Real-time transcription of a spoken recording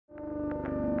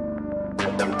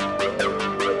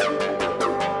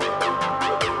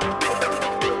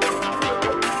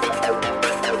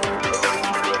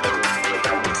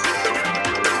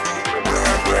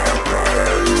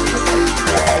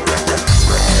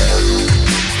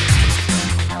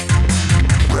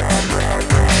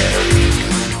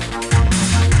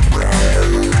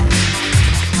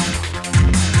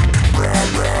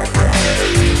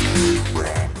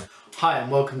Hi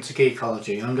and welcome to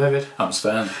Geekology. I'm David. I'm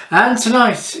Sven. And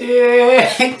tonight,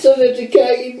 it's an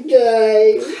educating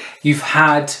day. You've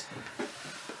had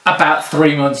about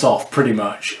 3 months off, pretty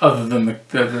much, other than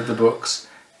the books.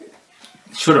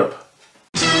 Shut up.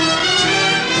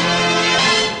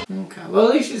 Okay, well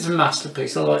at least it's a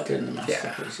masterpiece. I like doing the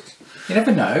masterpieces. Yeah. You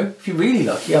never know. If you're really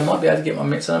lucky, I might be able to get my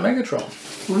mitts on a Megatron.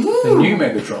 Ooh. The new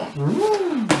Megatron. Ooh.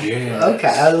 Yeah. Okay,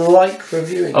 I like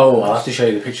reviewing. Oh, I'll have to show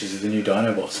you the pictures of the new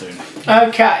Dinobot soon.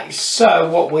 Okay, so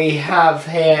what we have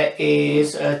here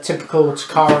is a typical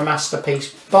Takara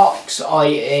Masterpiece box,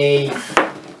 i.e.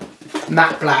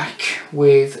 matte black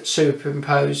with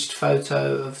superimposed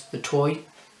photo of the toy.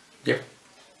 Yep.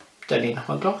 Don't need a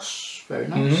high gloss, very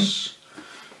nice.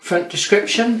 Front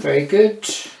description, very good.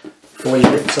 4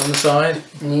 units on the side.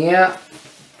 Yeah.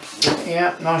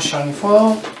 Yeah, nice shiny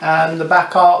foil. And the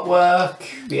back artwork,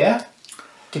 yeah,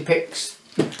 depicts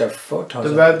The photos.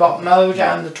 the robot mode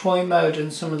and the toy mode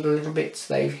and some of the little bits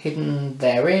they've hidden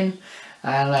therein.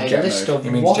 And a list of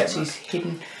what is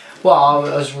hidden. Well, I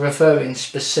was referring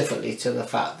specifically to the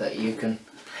fact that you can...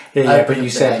 Yeah, but you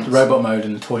said robot mode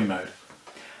and the toy mode.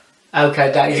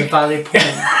 Okay, that is a valid point.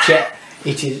 Yeah,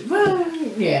 it is. Well,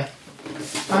 yeah.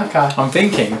 Okay. I'm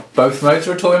thinking both modes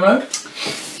are a toy mode.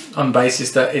 On the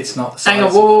basis that it's not the size. Hang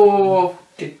on, whoa.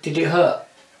 Did it hurt?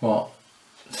 What?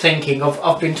 Thinking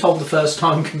I've been told the first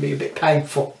time can be a bit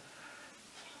painful.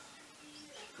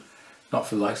 Not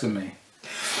for the likes of me.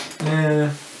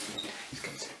 Yeah.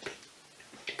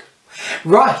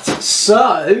 Right,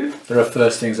 so There are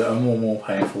first things that are more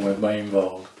painful with me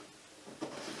involved.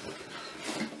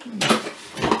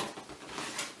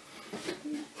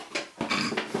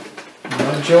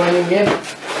 I'm joining in.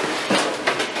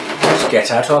 Let's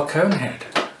get out our cone head.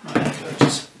 I'll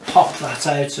just pop that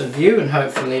out of view and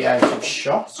hopefully out of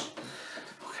shot.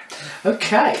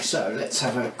 Okay, so let's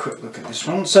have a quick look at this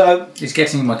one. So He's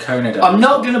getting my cone head out. I'm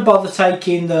not going to bother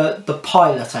taking the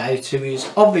pilot out, who is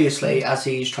obviously, as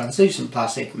he's translucent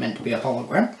plastic, meant to be a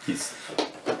hologram. Yes.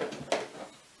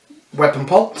 Weapon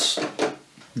pods.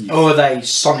 Yes. Or are they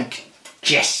sonic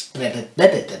jets?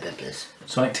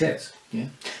 Sonic tits. Yeah.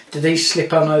 Do these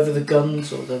slip on over the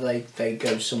guns, or do they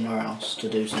go somewhere else to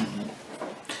do something?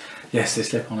 Yes, they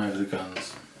slip on over the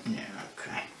guns. Yeah,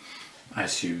 okay. I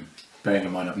assume. Bearing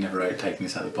in mind I've never taken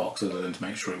this out of the box other than to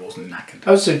make sure it wasn't knackered.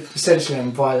 Oh, so essentially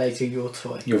I'm violating your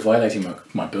toy. You're violating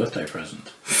my birthday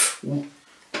present.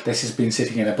 This has been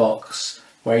sitting in a box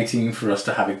waiting for us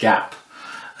to have a gap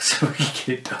so we can get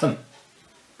it done.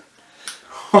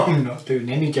 I'm not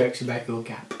doing any jokes about your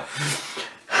gap.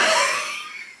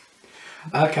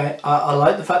 Okay, I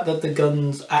like the fact that the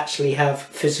guns actually have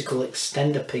physical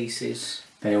extender pieces.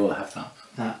 They all have that.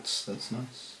 That's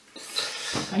nice.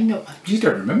 I know. You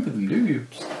don't remember them, do you?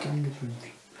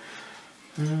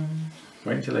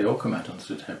 Wait until they all come out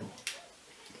onto the table.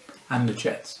 And the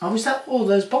jets. Oh, is that all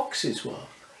those boxes were?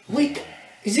 Wait,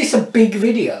 is this a big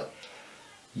video?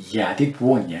 Yeah, I did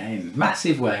warn you in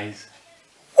massive ways.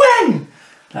 When?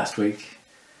 Last week.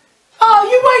 Oh,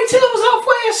 you wait till I was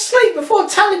halfway asleep before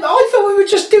telling me. I thought we were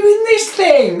just doing this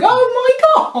thing. Oh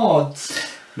my god.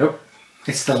 Nope.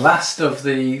 It's the last of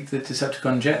the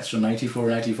Decepticon jets from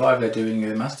 84 and 85 they're doing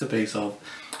a masterpiece of.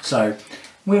 So,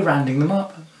 we're rounding them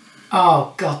up.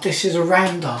 Oh god, this is a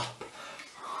roundup.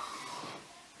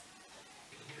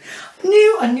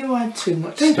 I knew I had too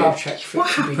much Star Trek for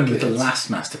What it to be happened with the good. last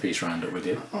masterpiece roundup we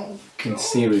did? Oh In god.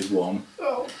 series 1.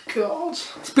 Oh god.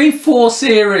 It's been 4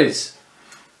 series!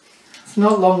 It's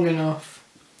not long enough.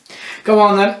 Go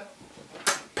on then.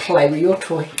 Play with your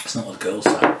toy. It's not what girls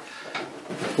say.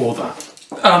 Or that.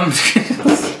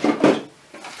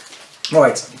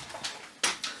 Right.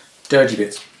 Dirgy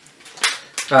bits.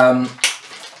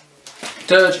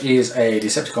 Dirge is a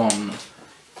Decepticon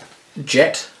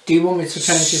jet. Do you want me to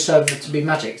change this over to be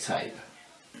magic tape?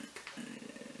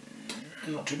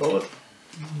 Not too bothered.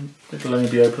 It'll only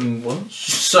be open once,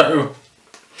 so...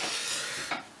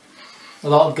 A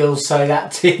lot of girls say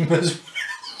that to him as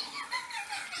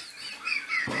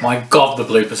well. My god, the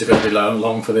bloopers are going to be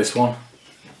long for this one.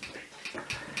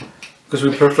 Because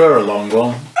we prefer a long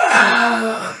one.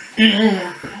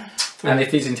 And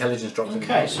if his intelligence drops in...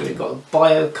 Okay, so we've got a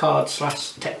bio card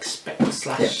slash text spec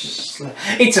slash...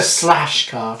 It's a slash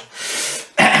card.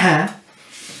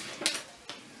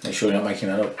 Are you sure you're not making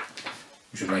that up?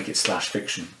 You should make it slash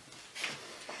fiction.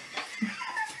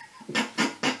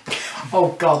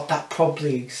 Oh god, that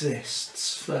probably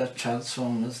exists for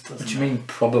Transformers, doesn't it? What do you mean,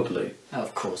 probably? Oh,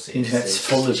 of course it The internet's exists.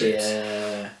 full of it.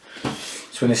 Yeah.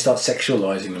 So when they start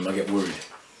sexualising them, I get worried.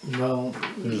 Well,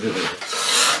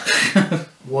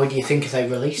 why do you think they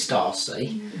released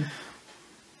RC?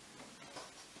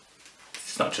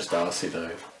 It's not just Darcy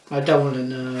though. I don't want to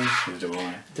know. Neither do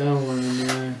I. Don't want to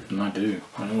know. And I do.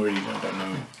 I really don't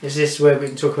know. Is this where we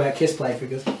can talk about Kiss Play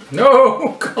figures?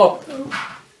 No! God, no.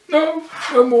 No,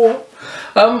 no more.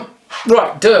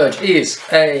 Right, Dirge is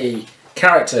a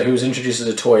character who was introduced as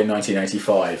a toy in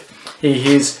 1985.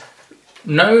 He is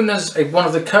known as one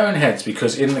of the cone heads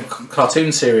because in the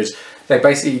cartoon series, they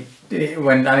basically,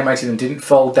 when animating them, didn't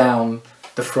fold down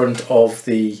the front of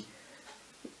the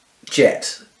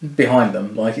jet behind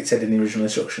them like it said in the original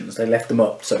instructions. They left them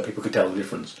up so people could tell the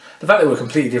difference. The fact they were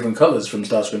completely different colours from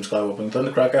Starscream, Skywalker and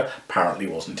Thundercracker apparently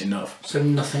wasn't enough. So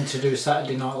nothing to do with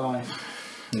Saturday Night Live?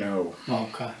 No.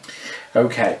 Okay.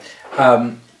 Okay.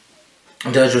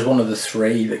 Dirge was one of the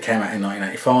 3 that came out in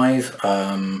 1985.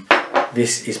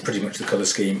 This is pretty much the colour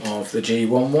scheme of the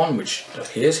G11, which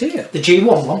appears here. The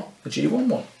G11? The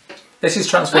G11. This is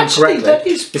transformed Actually, correctly. That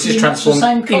is this is transformed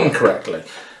the incorrectly.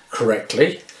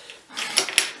 Correctly.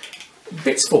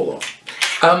 Bits fall off.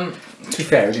 To be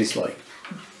fair, it is like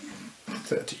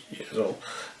 30 years old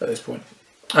at this point.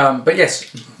 But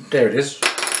yes, there it is.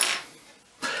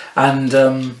 And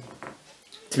to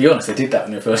be honest, they did that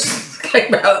when it first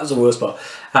came out. That was the worst part.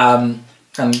 And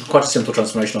quite a simple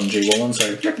transformation on the G11.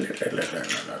 So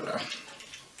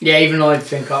yeah, even I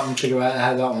think I can figure out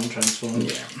how that one transforms.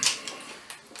 Yeah.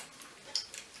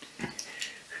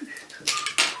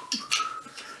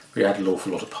 We had an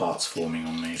awful lot of parts forming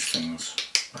on these things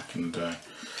back in the day.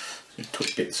 So we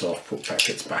took bits off, put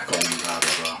bits back on, blah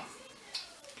blah blah.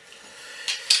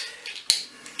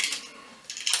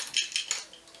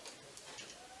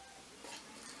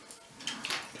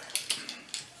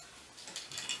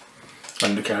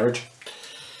 Undercarriage.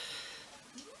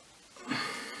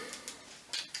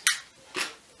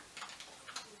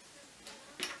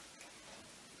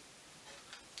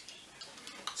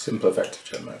 Simple effective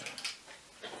jet mode.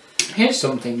 Here's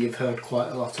something you've heard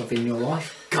quite a lot of in your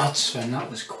life. God, Sven, that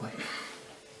was quick.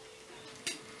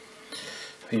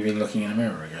 Have you been looking in a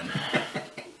mirror again?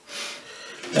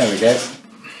 There we go.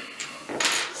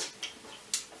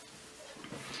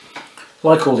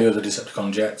 Like all the other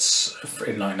Decepticon jets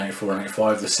in 1984 and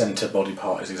 85, the centre body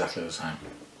part is exactly the same.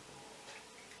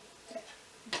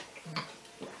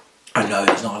 I know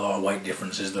there's not a lot of weight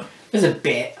difference, is there? There's a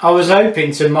bit. I was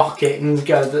hoping to mock it and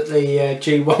go that the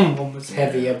G11 was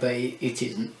heavier, but it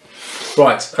isn't.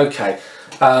 Right, okay.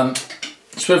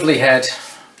 Swivelly head,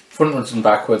 frontwards and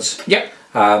backwards. Yep.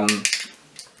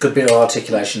 Good bit of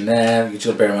articulation there. You've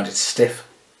got to bear in mind it's stiff.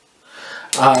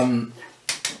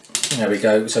 There we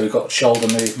go. So we've got shoulder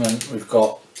movement. We've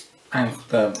got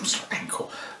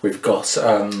ankle. We've got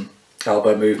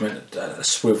elbow movement, a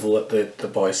swivel at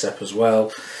the bicep as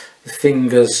well. The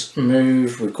fingers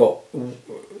move. We've got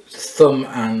thumb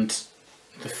and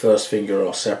the first finger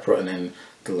are separate, and then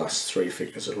the last 3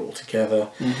 fingers are all together.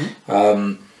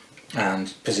 Mm-hmm. And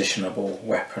positionable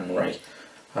weaponry,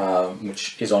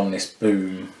 which is on this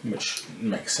boom, which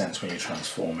makes sense when you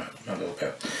transform it a little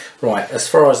bit. Right, as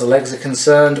far as the legs are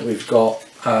concerned, we've got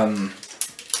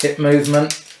hip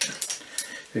movement.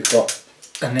 We've got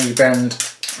a knee bend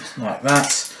like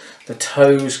that. The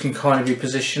toes can kind of be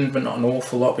positioned, but not an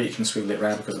awful lot, but you can swivel it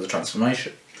around because of the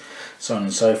transformation. So on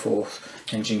and so forth.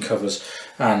 Engine covers,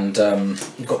 and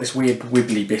you've got this weird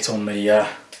wibbly bit on the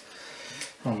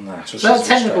on that. So that's a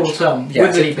technical term.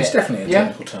 Yeah, wibbly it's bit. definitely a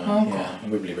technical term. Oh, yeah, a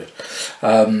wibbly bit.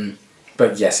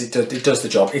 But yes, it does the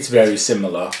job. It's very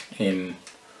similar in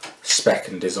spec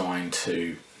and design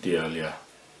to the earlier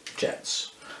jets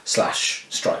 /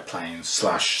 strike planes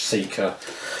 / seeker,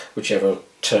 whichever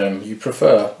term you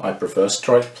prefer. I prefer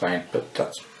strike plane, but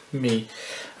that's me.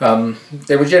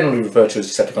 They were generally referred to as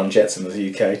Decepticon jets in the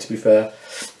UK, to be fair.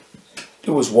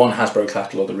 There was one Hasbro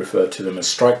catalogue that referred to them as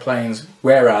strike planes,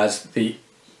 whereas the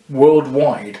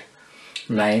worldwide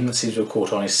name that seems to have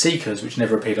caught on is Seekers, which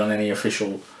never appeared on any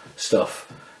official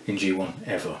stuff in G1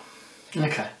 ever.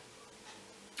 Okay.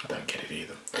 I don't get it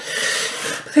either.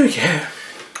 But there we go.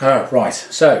 Right,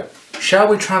 so shall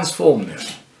we transform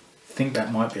this? I think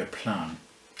that might be a plan.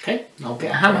 Okay, I'll get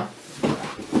a hammer.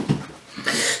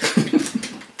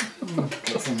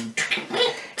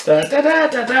 Da, da, da,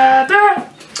 da, da, da.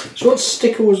 So what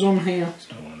sticker was on here? It's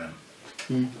not one of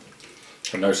them.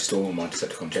 I noticed all my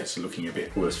Decepticon jets are looking a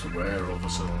bit worse for wear all of a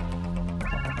sudden.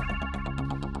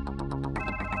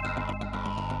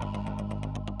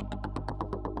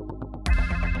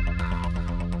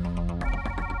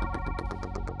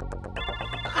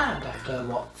 And after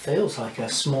what feels like a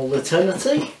small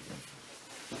eternity,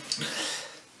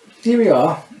 here we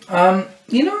are.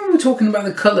 You know, we were talking about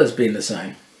the colours being the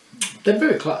same. they're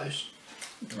very close.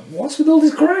 What's with all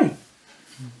this grey?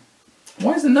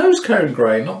 Why is the nose cone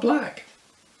grey, not black?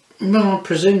 Well, I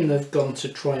presume they've gone to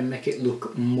try and make it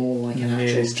look more like an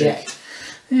actual jet.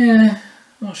 Yeah,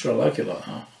 not sure I like it like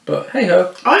that. But hey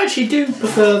ho. I actually do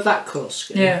prefer that colour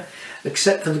scheme. Yeah.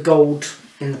 Except for the gold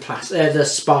in the plastic, the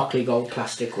sparkly gold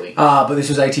plastic wing. Ah, but this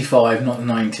was 85, not the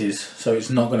 90s, so it's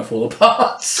not going to fall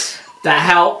apart. That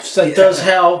helps. That does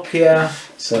help. Yeah.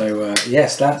 So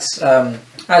yes, that's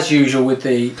as usual with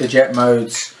the jet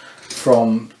modes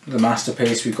from the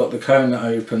Masterpiece. We've got the cone that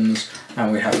opens,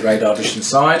 and we have the radar dish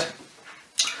inside.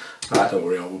 Don't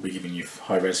worry, I will be giving you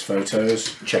high-res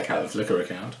photos. Check out the Flickr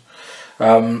account.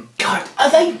 God,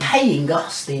 are they paying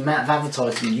us the amount of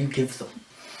advertising you give them?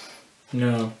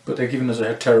 No, but they're giving us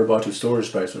a terabyte of storage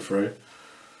space for free.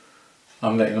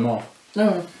 I'm letting them off.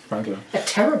 No. Frankly. A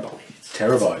terabyte?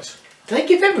 Terabytes. Do they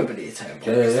give everybody a terabyte?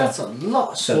 Yeah, yeah. That's a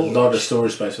lot of storage. It's a lot of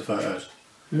storage space for photos.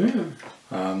 Mm.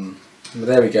 But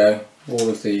there we go. All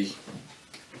of the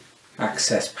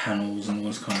access panels and all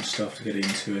this kind of stuff to get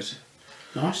into it.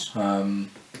 Nice.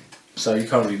 So you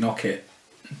can't really knock it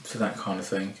for that kind of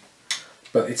thing.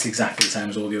 But it's exactly the same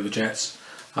as all the other jets.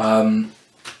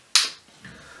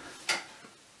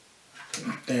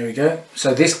 There we go.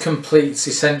 So this completes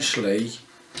essentially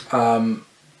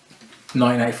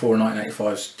 1984 and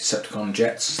 1985's Decepticon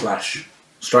jets slash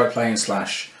strike plane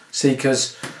slash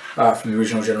Seekers from the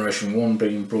original Generation 1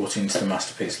 being brought into the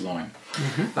Masterpiece line.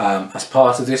 Mm-hmm. As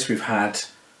part of this, we've had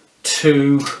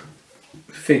two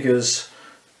figures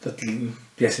that,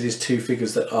 yes, it is two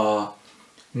figures that are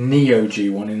Neo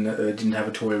G1 in that they didn't have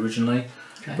a toy originally,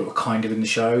 but were kind of in the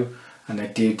show, and they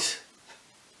did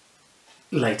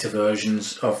later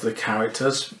versions of the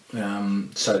characters.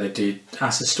 So they did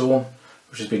Acid Storm,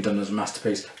 which has been done as a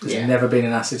Masterpiece. There's never been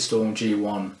an Acid Storm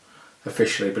G1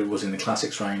 officially, but it was in the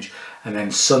Classics range. And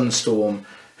then Sunstorm,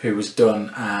 who was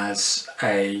done as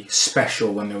a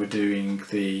special when they were doing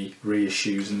the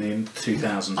reissues in the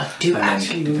 2000s. I do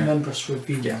actually remember us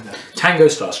reviewing that. Tango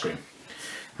Starscream,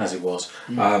 as it was.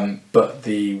 But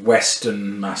the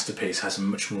Western Masterpiece has a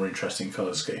much more interesting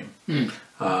colour scheme.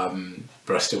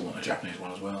 But I still want a Japanese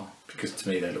one as well, because to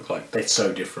me they look like, they're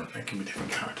so different, they can be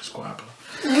different characters quite happily.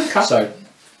 Okay. So,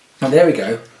 and there we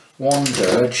go, one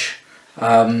Dirge.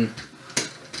 Don't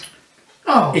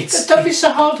be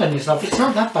so hard on yourself, it's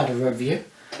not that bad a review.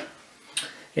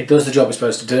 It does the job it's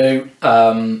supposed to do.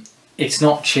 It's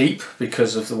not cheap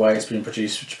because of the way it's been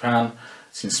produced for Japan.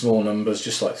 It's in small numbers,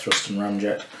 just like Thrust and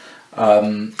Ramjet.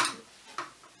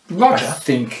 Roger.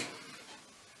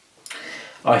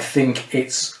 I think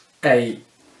it's a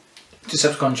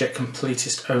Decepticon jet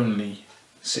completist only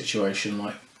situation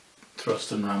like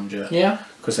Thrust and Ramjet. Yeah.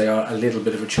 Because they are a little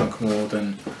bit of a chunk more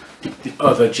than the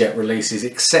other jet releases,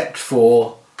 except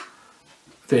for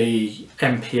the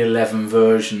MP-11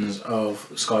 versions of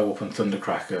Skywarp and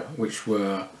Thundercracker, which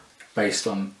were based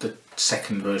on the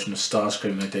second version of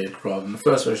Starscream they did, rather than the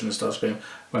first version of Starscream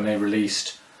when they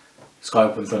released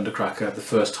Skywarp and Thundercracker the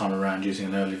first time around using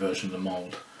an early version of the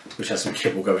mould, which has some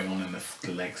kibble going on in the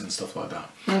legs and stuff like that.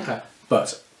 Okay.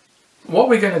 But what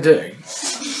we're going to do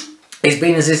is,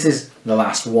 being as this is the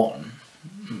last one,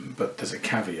 but there's a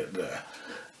caveat there,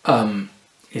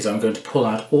 is I'm going to pull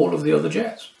out all of the other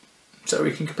jets so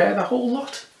we can compare the whole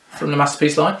lot from the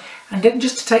Masterpiece line, and then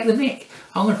just to take the mick,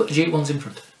 I'm going to put the G1s in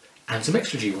front and some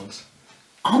extra G1s.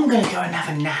 I'm going to go and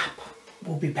have a nap.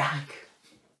 We'll be back.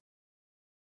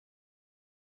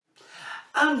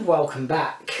 And welcome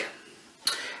back.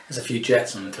 There's a few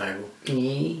jets on the table.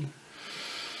 Yeah.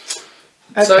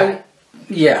 Okay. So,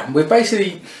 yeah, we've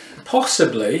basically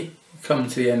possibly come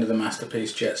to the end of the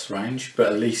Masterpiece jets range, but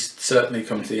at least certainly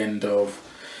come to the end of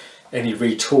any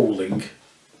retooling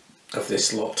of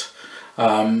this lot.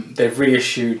 They've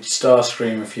reissued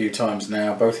Starscream a few times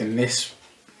now, both in this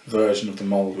version of the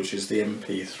mould, which is the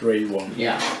MP3 one,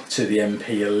 to the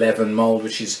MP-11 mould,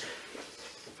 which is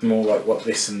more like what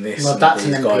this and this. Well, and that's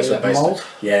these an guys MP-11 are based mould.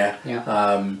 Yeah.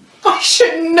 I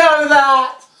should know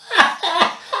that.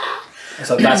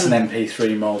 So that's an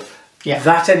MP3 mould. Yeah.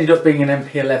 That ended up being an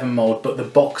MP-11 mould, but the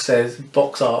box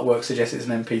artwork suggests it's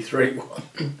an MP3 one.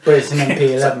 But it's an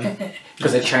MP-11.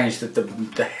 Because they changed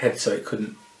the head so you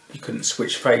couldn't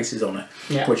switch faces on it,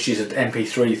 which is an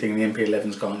MP3 thing. The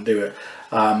MP-11s can't do it.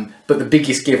 But the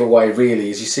biggest giveaway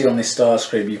really is, you see on this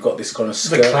Starscream, you've got this kind of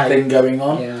skirt thing going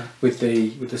on with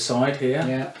the side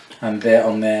here, and there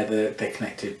on there they're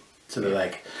connected to the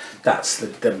leg. That's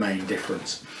the main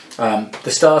difference. The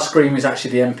Starscream is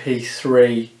actually the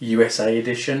MP3 USA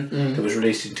edition that was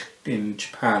released in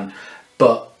Japan,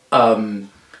 but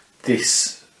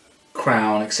this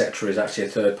crown, etc., is actually a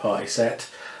third-party set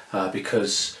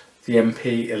because the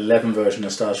MP-11 version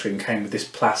of Starscream came with this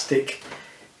plastic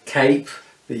cape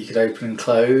that you could open and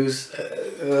close,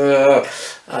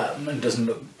 and doesn't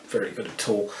look very good at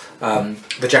all.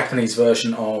 The Japanese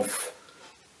version of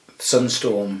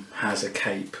Sunstorm has a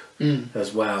cape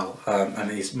as well,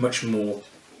 and it's much more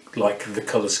like the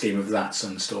colour scheme of that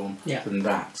Sunstorm than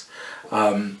that.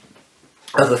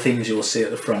 Other things you'll see at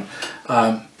the front,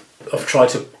 I've tried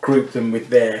to group them with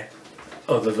their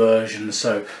other versions.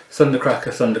 So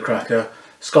Thundercracker, Thundercracker,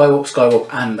 Skywarp, Skywarp,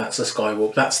 and that's a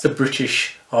Skywarp. That's the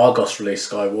British Argos release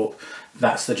Skywarp.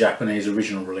 That's the Japanese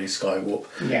original release Skywarp.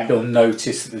 Yeah. You'll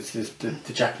notice that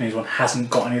the Japanese one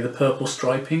hasn't got any of the purple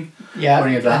striping. Yeah, or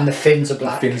any of that. And the fins are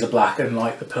black. The fins are black, and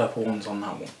like the purple ones on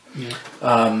that one. Yeah.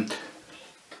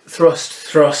 Thrust,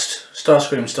 Thrust,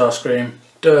 Starscream, Starscream,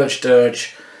 Dirge,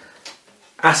 Dirge,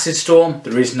 Acid Storm.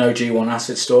 There is no G1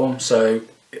 Acid Storm, so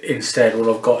instead what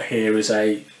I've got here is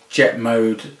a jet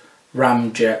mode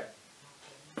ramjet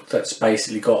that's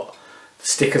basically got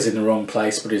stickers in the wrong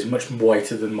place, but is much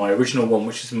whiter than my original one,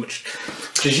 which is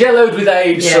yellowed with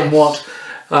age somewhat,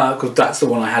 because that's the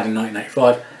one I had in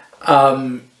 1985.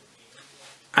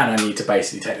 And I need to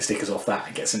basically take the stickers off that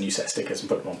and get some new set of stickers and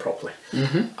put them on properly.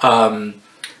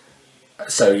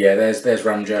 So yeah, there's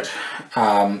Ramjet,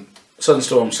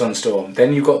 Sunstorm, Sunstorm.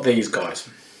 Then you've got these guys,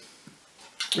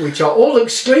 which are all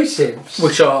exclusives.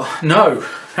 Which are no,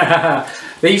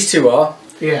 these two are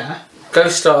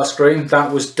Ghost Starscream.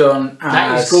 That was done as...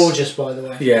 That is gorgeous, by the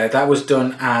way. Yeah, that was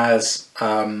done as,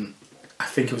 I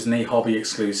think it was an eHobby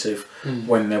exclusive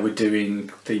when they were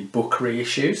doing the book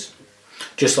reissues.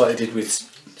 Just like they did with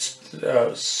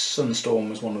Sunstorm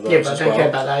was one of those as well. Yeah, but I don't care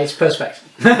about that, it's Perspex.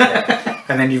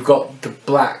 And then you've got the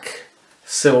black,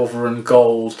 silver and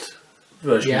gold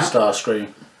version of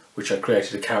Starscream, which I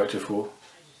created a character for,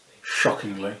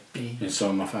 shockingly, in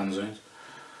some of my fanzines.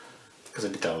 Because I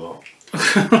did that a lot.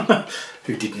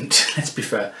 Who didn't, let's be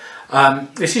fair.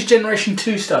 This is Generation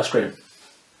 2 Starscream.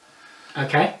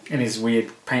 Okay. In his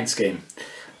weird paint scheme.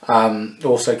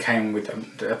 Also came with...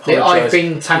 the I've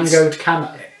been tangoed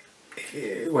camo.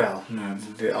 Well, no,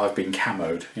 I've been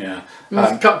camoed, yeah.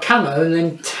 You've got camo and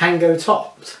then tango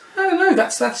topped. No,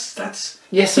 that's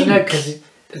yes, pink. I know, because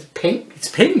it's pink. It's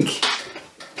pink.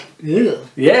 Ew.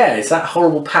 Yeah, it's that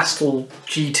horrible pastel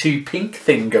G2 pink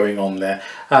thing going on there.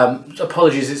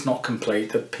 Apologies, it's not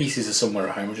complete. The pieces are somewhere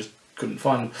at home. I just couldn't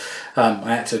find them.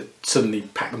 I had to suddenly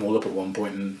pack them all up at one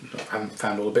point and I haven't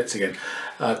found all the bits again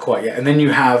quite yet. And then you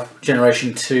have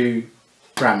Generation 2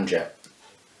 Ramjet,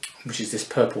 which is this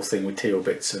purple thing with teal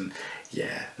bits. And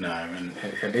yeah, no, and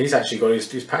he's actually got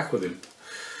his pack with him.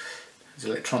 His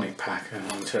electronic pack.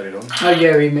 I'll turn it on. Oh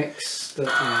yeah, he mixed the...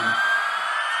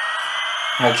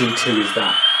 How G2 is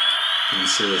that? I mean,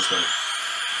 seriously.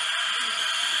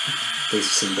 These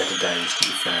have seen better days, to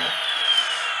be fair.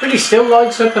 But he still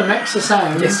lights up and makes the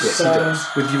sound. Yes, he does.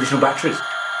 With the original batteries.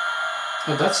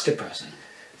 Oh, that's depressing.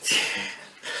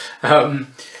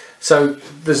 So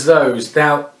there's those.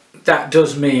 Now, that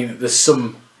does mean that there's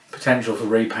some potential for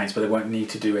repaints, but they won't need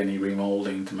to do any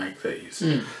remoulding to make these.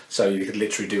 So you could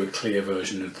literally do a clear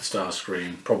version of the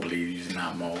Starscream, probably using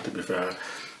that mould, to be fair.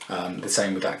 The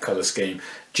same with that colour scheme.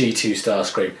 G2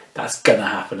 Starscream, that's gonna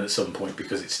happen at some point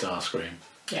because it's Starscream.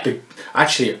 Yeah.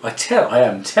 Actually, I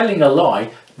am telling a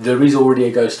lie. There is already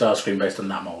a Ghost Starscream based on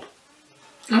that mould.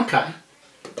 Okay.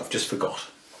 I've just forgot.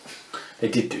 They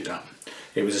did do that.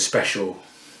 It was a special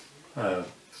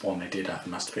one they did at the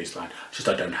Masterpiece line. Just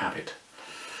I don't have it.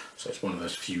 So it's one of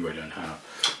those few I don't have.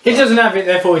 He doesn't have it,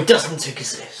 therefore it doesn't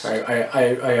exist.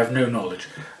 I have no knowledge.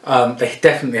 They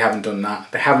definitely haven't done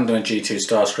that. They haven't done a G2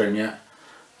 Starscream yet,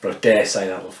 but I dare say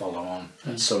that will follow on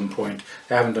at some point.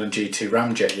 They haven't done a G2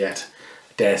 Ramjet yet.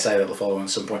 I dare say that will follow on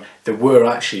at some point. There were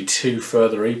actually 2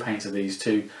 further repaints of these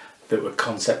two that were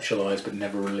conceptualised but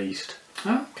never released.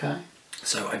 Okay.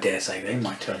 So I dare say they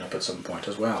might turn up at some point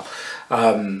as well.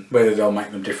 Whether they'll make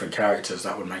them different characters,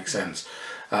 that would make sense.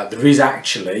 There is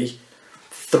actually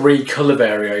 3 colour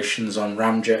variations on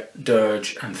Ramjet,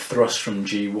 Dirge and Thrust from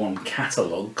G1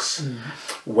 catalogues,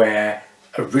 where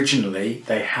originally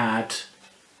they had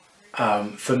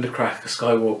Thundercracker,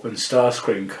 Skywarp and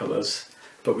Starscream colours,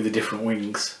 but with the different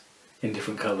wings in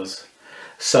different colours.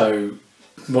 So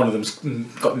one of them's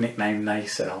got nicknamed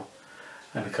Nacelle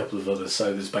and a couple of others,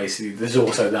 so there's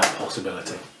also that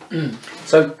possibility.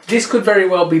 So this could very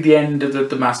well be the end of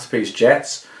the Masterpiece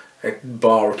jets.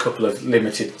 bar a couple of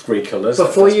limited recolours.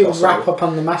 Before you wrap up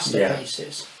on the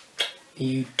masterpieces,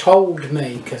 you told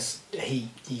me, because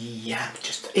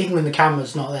just even when the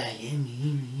camera's not there,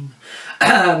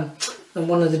 and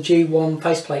one of the G1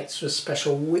 faceplates was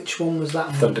special. Which one was that?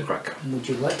 Thundercracker. Would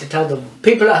you like to tell the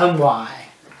people at home why?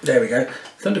 There we go.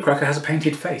 Thundercracker has a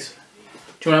painted face.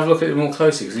 Do you want to have a look at it more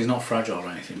closely, because he's not fragile or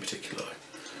anything particularly.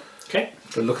 Okay.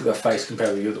 So look at the face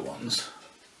compared with the other ones.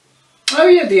 Oh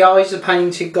yeah, the eyes are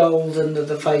painted gold and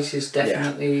the face is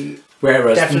definitely... Yeah.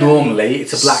 Whereas normally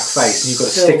it's a black face and you've got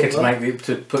a sticker to make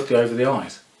to put over the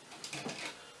eyes.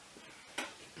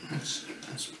 Let's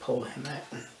pull him out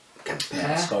and compare.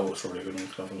 Yeah, Skywalk's probably a good one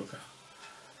to have a look at.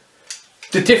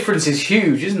 The difference is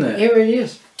huge, isn't it? It really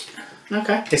is.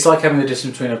 Okay. It's like having the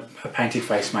difference between a painted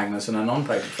face Magnus and a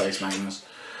non-painted face Magnus.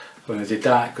 When they did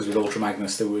that, because with Ultra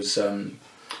Magnus there was a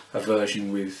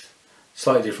version with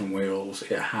slightly different wheels.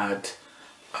 It had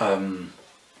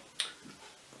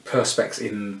perspex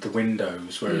in the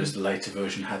windows, whereas the later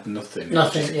version had nothing.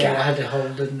 Nothing, yeah, it had a hole,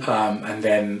 didn't it? And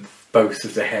then both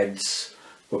of the heads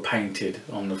were painted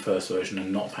on the first version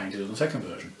and not painted on the second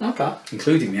version. Okay.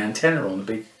 Including the antenna on the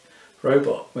big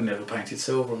robot were never painted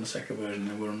silver on the second version,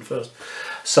 they were on the first.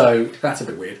 So that's a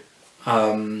bit weird.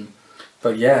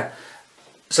 But yeah,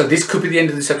 so this could be the end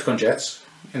of the Decepticon jets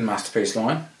in Masterpiece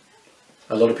line.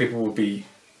 A lot of people would be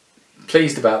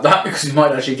pleased about that because you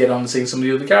might actually get on seeing some of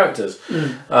the other characters,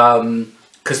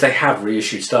 because they have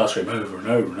reissued Starscream over and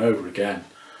over and over again.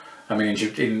 I mean,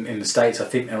 in the States, I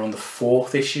think they're on the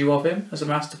 4th issue of him as a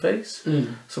Masterpiece,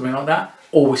 something like that,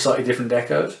 all with slightly different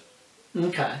decos.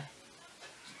 Okay.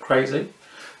 Crazy.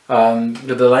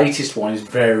 The latest one is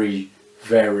very,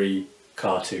 very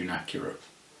cartoon accurate,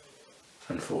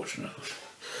 unfortunately.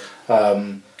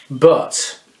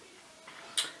 But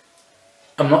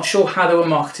I'm not sure how they were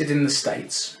marketed in the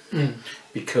States,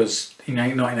 because in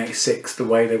 1986 the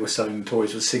way they were selling the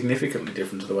toys was significantly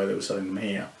different to the way they were selling them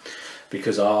here,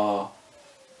 because our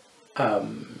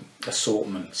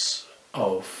assortments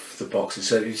of the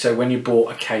boxes, so when you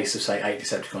bought a case of say 8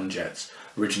 Decepticon jets,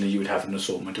 originally you would have an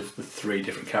assortment of the 3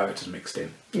 different characters mixed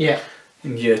in. Yeah.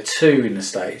 In year 2 in the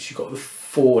States you got the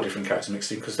 4 different characters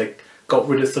mixed in, because they got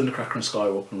rid of Thundercracker and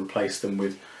Skywalker and replaced them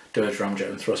with Dirge, Ramjet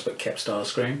and Thrust, but kept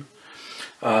Starscream.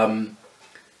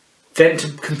 Then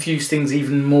to confuse things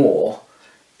even more,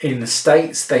 in the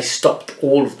States they stopped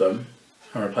all of them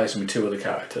and replaced them with 2 other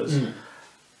characters,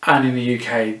 and in the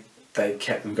UK they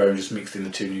kept them going, just mixed in the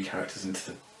 2 new characters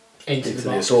into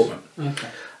the assortment. Okay.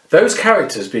 Those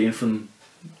characters being from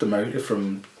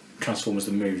Transformers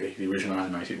the movie, the original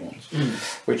animated ones,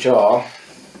 which are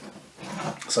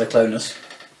Cyclonus.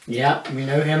 Yeah, we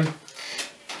know him.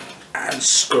 And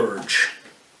Scourge.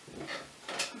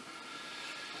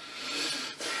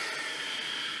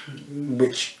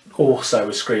 Which also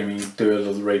was screaming do a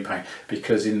little repaint,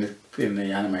 because in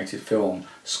the animated film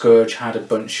Scourge had a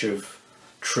bunch of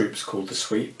troops called the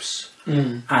Sweeps,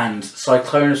 and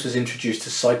Cyclonus was introduced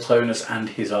as Cyclonus and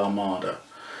his Armada.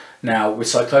 Now with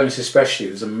Cyclonus especially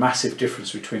there's a massive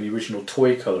difference between the original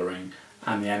toy colouring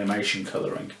and the animation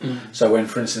colouring. So when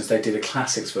for instance they did a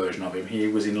classics version of him, he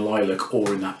was in lilac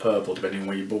or in that purple depending on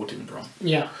where you bought him from.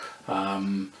 Yeah.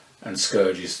 And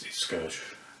Scourge is Scourge.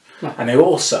 And they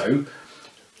also,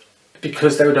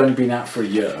 because they had only been out for a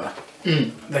year,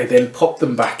 they then popped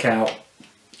them back out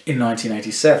in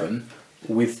 1987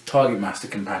 with Target Master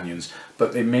companions,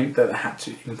 but they meant that they had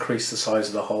to increase the size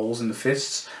of the holes in the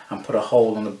fists and put a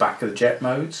hole on the back of the jet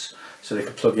modes so they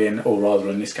could plug in, or rather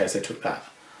in this case they took that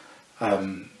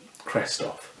crest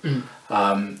off.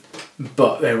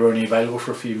 But they were only available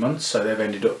for a few months, so they've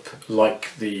ended up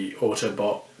like the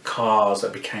Autobot cars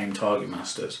that became Target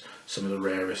Masters, some of the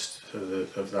rarest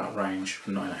of that range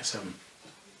from 1987.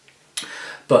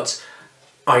 But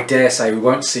I dare say we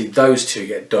won't see those 2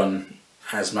 get done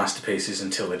as masterpieces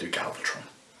until they do Galvatron,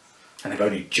 and they've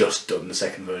only just done the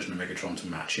second version of Megatron to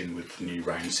match in with the new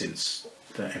range since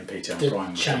the MP-10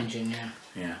 Prime was changing.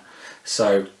 Yeah.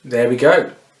 So there we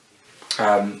go.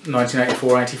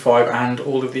 1984, 85, and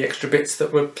all of the extra bits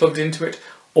that were plugged into it,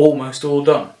 almost all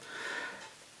done.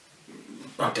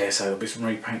 I dare say there'll be some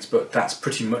repaints, but that's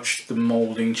pretty much the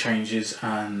moulding changes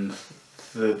and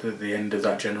the end of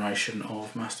that generation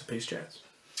of Masterpiece jets.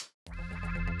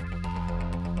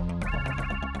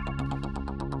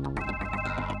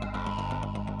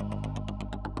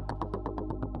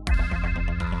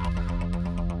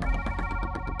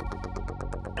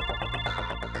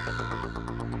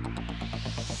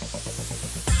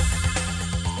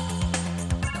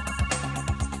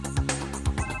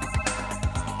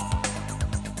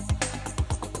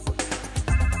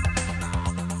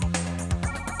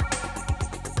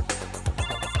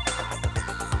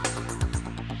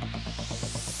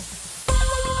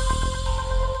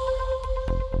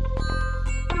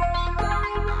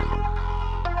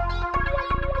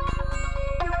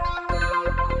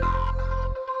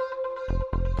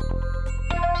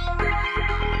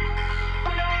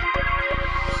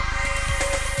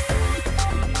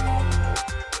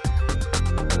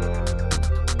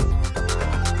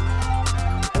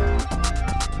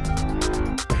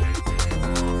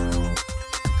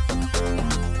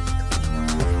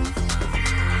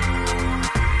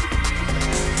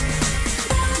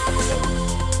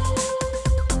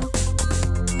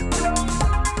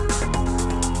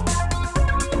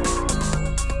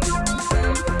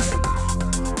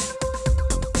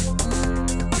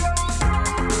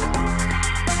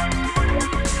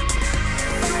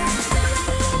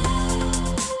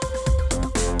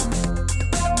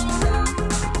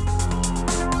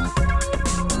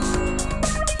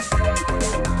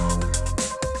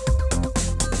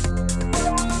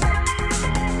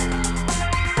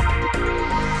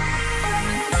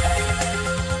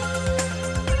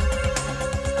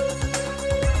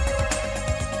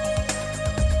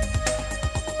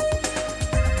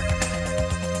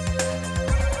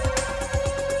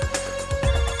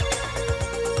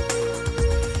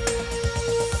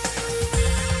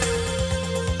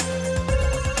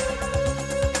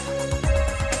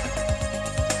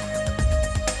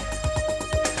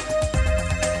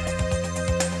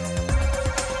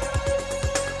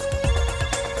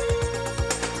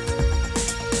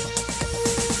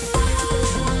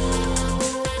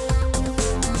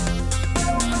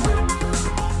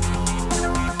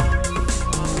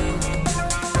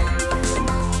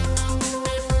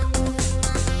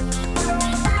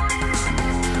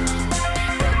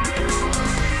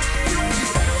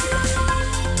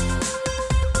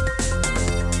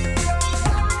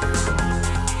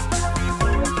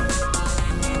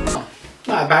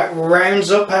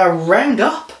 rounds up our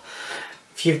roundup.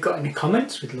 If you've got any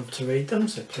comments, we'd love to read them,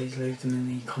 so please leave them in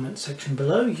the comment section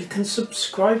below. You can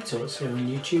subscribe to us here on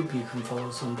YouTube. You can follow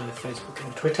us on both Facebook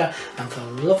and Twitter. And for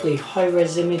lovely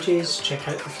high-res images, check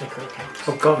out the Flickr account.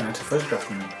 Oh God, I had to photograph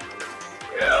them.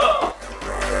 Yeah.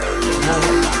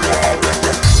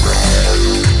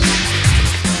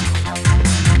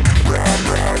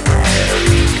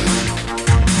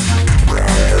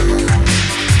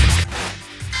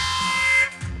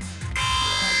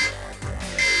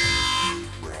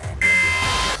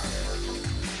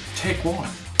 Take one.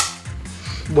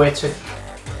 Where to?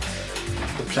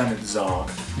 The planet Zarg.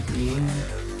 Yeah.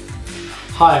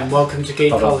 Hi and welcome to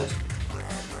Geekology.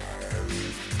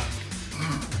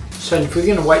 So if we're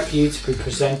going to wait for you to be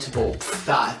presentable,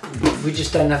 we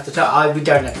just don't have the time. We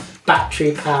don't have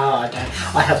battery power.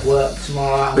 I have work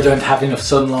tomorrow. We don't have enough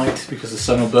sunlight because the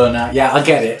sun will burn out. Yeah, I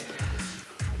get it.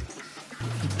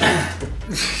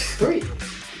 3.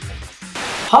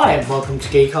 Hi and welcome to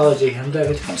Geekology. I'm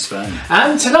David. I'm Sven.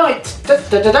 And tonight,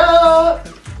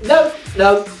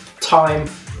 no, time.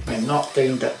 We're not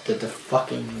doing the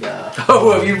fucking.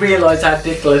 Oh, have you realised how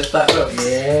ridiculous that looks?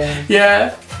 Yeah.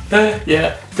 Yeah.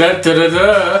 Yeah.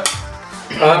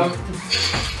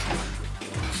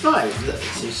 It's not even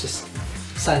looks, it's just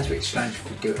sounds a bit strange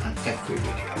if we do it on every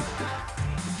video.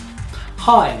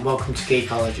 Hi and welcome to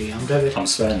Geekology. I'm David. I'm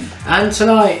Sven. And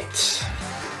tonight,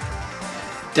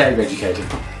 Dave educated.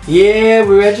 yeah,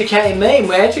 we're educating me.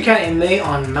 We're educating me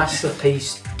on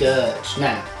Masterpiece Dirge.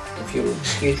 Now, if you'll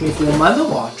excuse me for a moment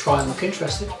while I try and look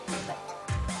interested.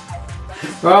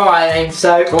 Right, then,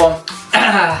 so Go on.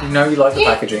 You know you like the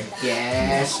packaging.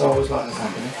 yes, I always like the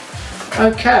packaging.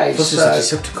 Okay, Plus so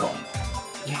it's a Decepticon.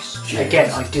 yes,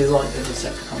 again, I do like the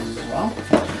Decepticons as well.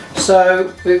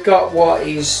 So we've got what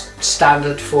is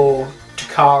standard for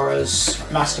Takara's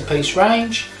Masterpiece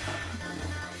range.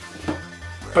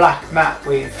 Black matte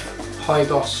with high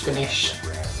gloss finish,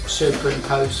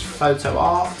 superimposed photo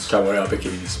art. Don't worry, I'll be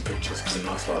giving you some pictures because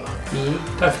they're nice like that.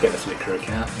 Yeah. Don't forget the Flickr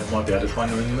account. You might be able to find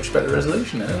them in much better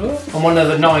resolution there as well. And one of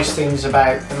the nice things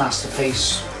about the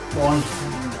Masterpiece one,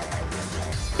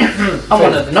 and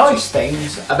one of the nice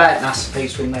things about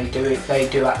Masterpiece when they do it, they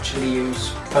do actually use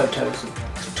photos of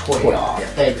toy art.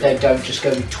 Yeah. They don't just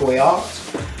go with toy art.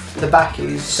 The back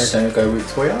is... They don't go with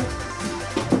toy art?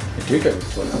 They do go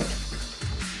with toy art.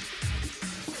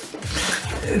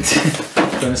 Do you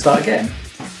want to start again?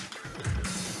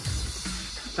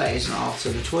 That isn't art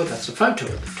of the toy, that's a photo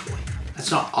of the toy.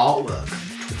 That's not artwork of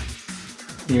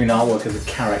the toy. You mean artwork of the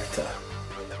character?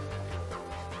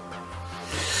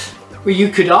 Well, you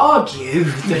could argue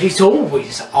that it's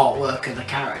always artwork of the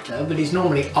character, but it's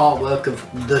normally artwork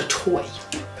of the toy.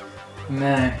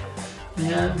 No.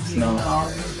 Yeah, It's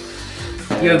not.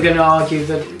 You're going to argue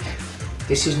that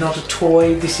this is not a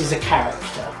toy, this is a character.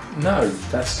 No,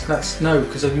 that's no,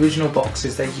 because of the original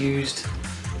boxes they used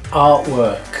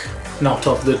artwork, not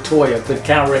of the toy, of the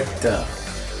character,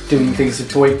 doing things the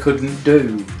toy couldn't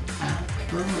do.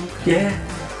 Yeah.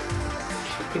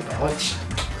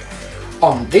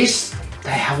 On this,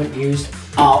 they haven't used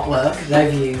artwork,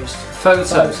 they've used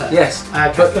Photos. Yes,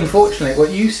 but unfortunately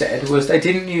what you said was they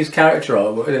didn't use character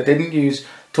artwork, they didn't use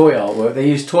toy artwork, they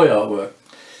used toy artwork.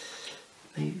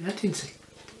 I didn't say...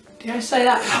 Did I say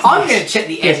that? I'm going to check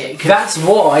the edit. That's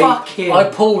why I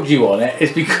pulled you on it,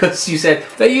 is because you said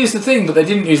they used the thing but they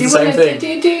didn't use the same thing.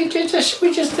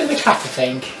 We just did the clapper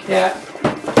thing. Yeah.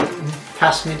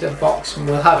 Pass me the box and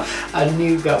we'll have a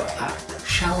new go at that.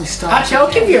 Shall we start? Actually,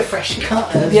 I'll give you a fresh cut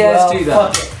as well. Let's do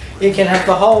that. Fuck it. You can have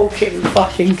the whole kit and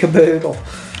fucking caboodle.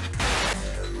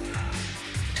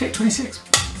 Take 26.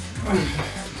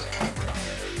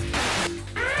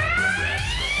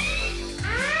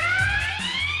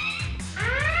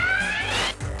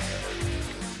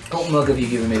 What mug have you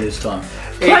given me this time?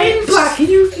 Plain black.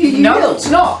 You No, it's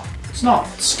not. It's not.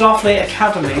 Starfleet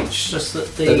Academy. It's just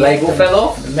that the label fell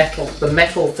off. The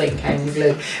metal thing came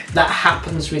glued. That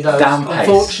happens with those. Damn pace.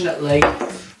 Unfortunately,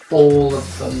 all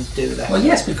of them do that. Well,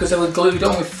 yes, because they were glued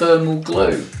on with thermal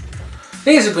glue.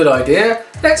 Here's a good idea.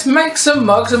 Let's make some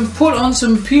mugs and put on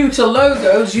some pewter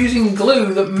logos using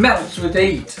glue that melts with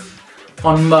heat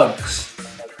on mugs.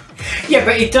 Yeah,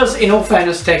 but it does, in all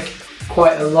fairness, take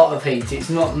quite a lot of heat. It's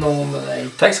not normally.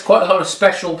 It takes quite a lot of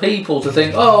special people to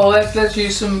think, oh, let's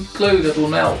use some glue that will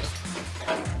melt.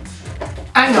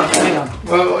 Hang on.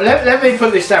 Well, let me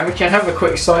put this down. We can have a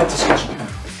quick side discussion.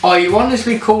 Are you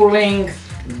honestly calling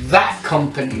that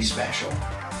company special?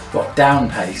 What, down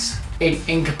pace?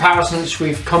 In comparisons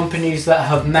with companies that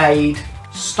have made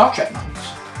Star Trek mugs.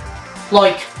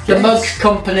 Like the mug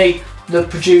company that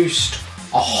produced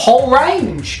a whole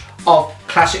range of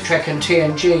Classic Trek and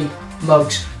TNG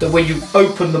mugs that when you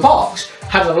open the box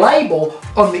had a label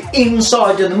on the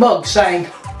inside of the mug saying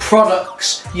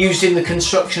products used in the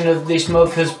construction of this mug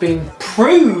has been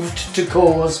proved to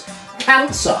cause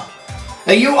cancer.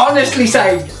 Are you honestly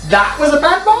saying that was a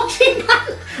bad marketing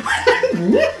plan?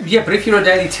 Yeah, but if you're a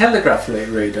Daily Telegraph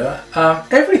reader,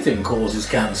 everything causes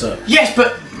cancer. Yes,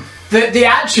 but the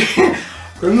actual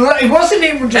it wasn't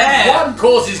even just one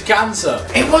causes cancer.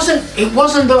 It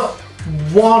wasn't the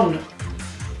one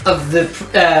of the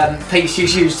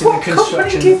pieces used in the construction. What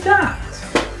company did that?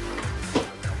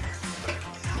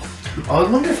 I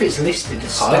wonder if it's listed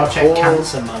as Star Trek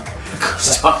cancer mug.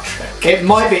 Star Trek. It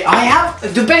might be.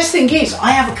 The best thing is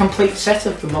I have a complete set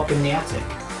of them up in the attic,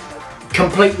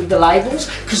 complete with the labels,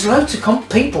 because loads of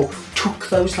people took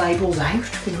those labels out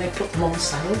when they put them on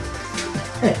sale.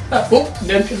 Oh,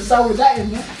 no can sell with that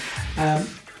in there.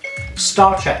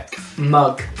 Star Trek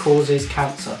mug causes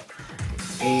cancer.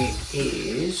 It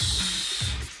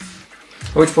is.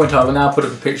 At which point I will now put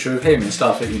up a picture of him in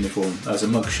Star Trek uniform as a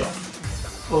mug shot.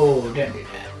 Oh, don't do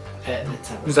that. Let's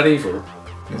have Is that evil?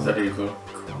 Is that evil?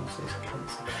 Causes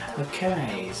cancer.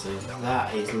 Okay, so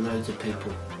that is loads of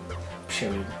people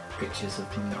showing pictures of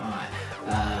them.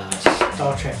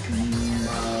 Star Trek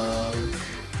mug.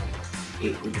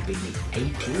 It would have been the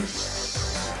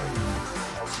 80s.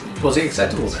 Was it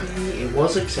acceptable then? It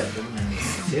was acceptable in the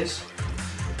 80s.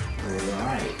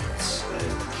 Right.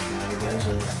 Okay, those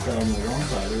are the thermal ones.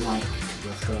 I liked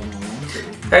the thermal ones.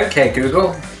 Okay,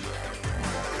 Google.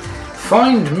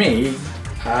 Find me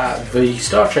the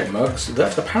Star Trek mugs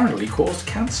that apparently caused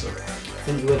cancer. I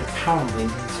think you would apparently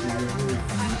need to remove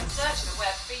them. Search the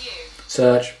web for you.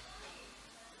 Search.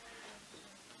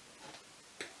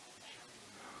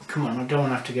 Come on, I don't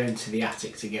want to have to go into the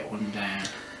attic to get one down.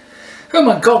 Oh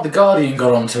my god, The Guardian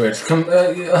got onto it.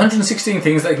 116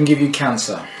 things that can give you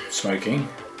cancer. Smoking.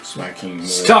 Smoking more.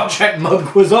 Star Trek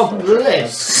mug was on the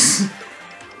list.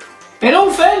 In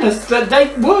all fairness,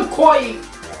 they were quite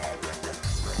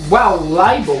well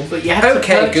labelled, but you had to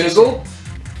purchase. Google.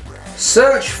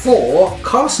 Search for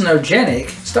carcinogenic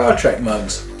Star Trek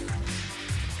mugs.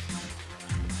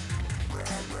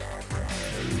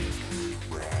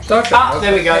 Star Trek mugs.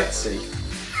 There we go. Let's see.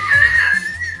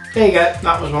 There you go,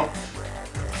 that was one.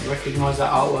 I recognise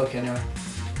that artwork anyway.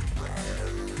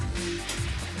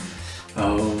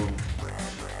 Oh.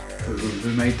 Who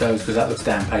made those? Because that looks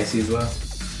damn pacey as well.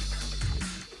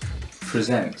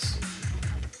 Presents.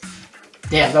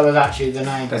 Yeah, that was actually the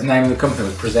name. The name of the company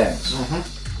was Presents.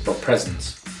 Mm-hmm. Or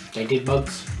Presents. They did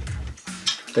mugs.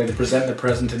 They present the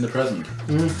present in the present.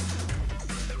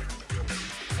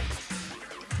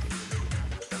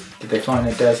 Did they find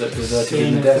a desert deserted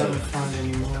in the desert? I can't find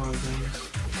any more of these.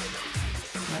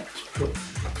 Let's put.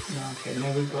 Okay,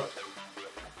 now we've got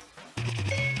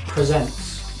Presents.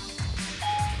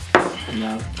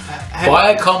 No.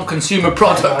 Viacom Consumer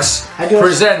Products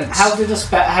presents How did I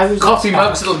spell? How is coffee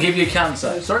mugs that'll give you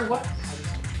cancer. Sorry, what?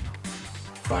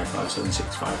 5 5 7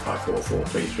 6 5 5 4 4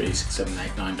 3 3 6 7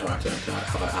 8 9 2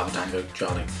 have a tango,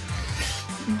 Charlie.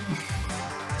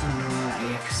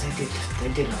 Yeah, because they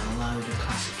did a load of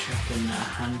classic Trek and a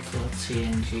handful of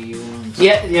TNG ones.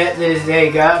 Yeah, there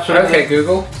you go. Okay,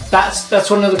 Google. That's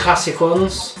one of the classic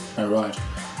ones. Oh right.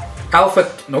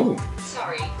 Alpha. No.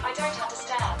 Sorry, I don't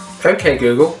understand. Okay,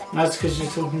 Google. That's because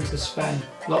you're talking to Sven.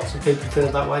 Lots of people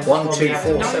feel that way. 1 2 4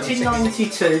 7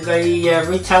 1992, they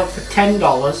retailed for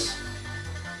 $10.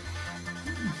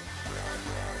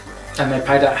 And they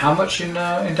paid out how much in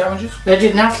damages? They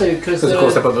didn't have to because of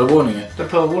course they put the warning in. They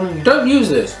put a warning in. Don't use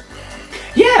this.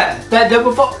 Yeah, they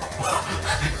were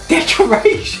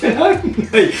decoration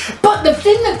only. But the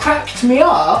thing that cracked me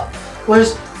up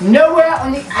was nowhere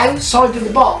on the outside of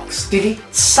the box did it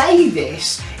say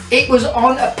this. It was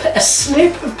on a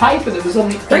slip of paper that was on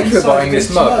the inside. Thank you for buying this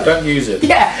mug. Don't use it.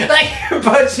 Yeah, thank you for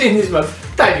purchasing this mug.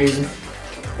 Don't use them.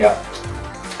 Yeah.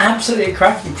 Absolutely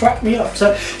cracked me up.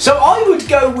 So I would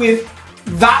go with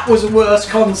that was a worse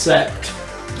concept.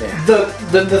 Yeah.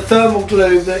 The thermal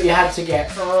glue that you had to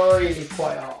get really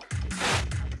quite hard.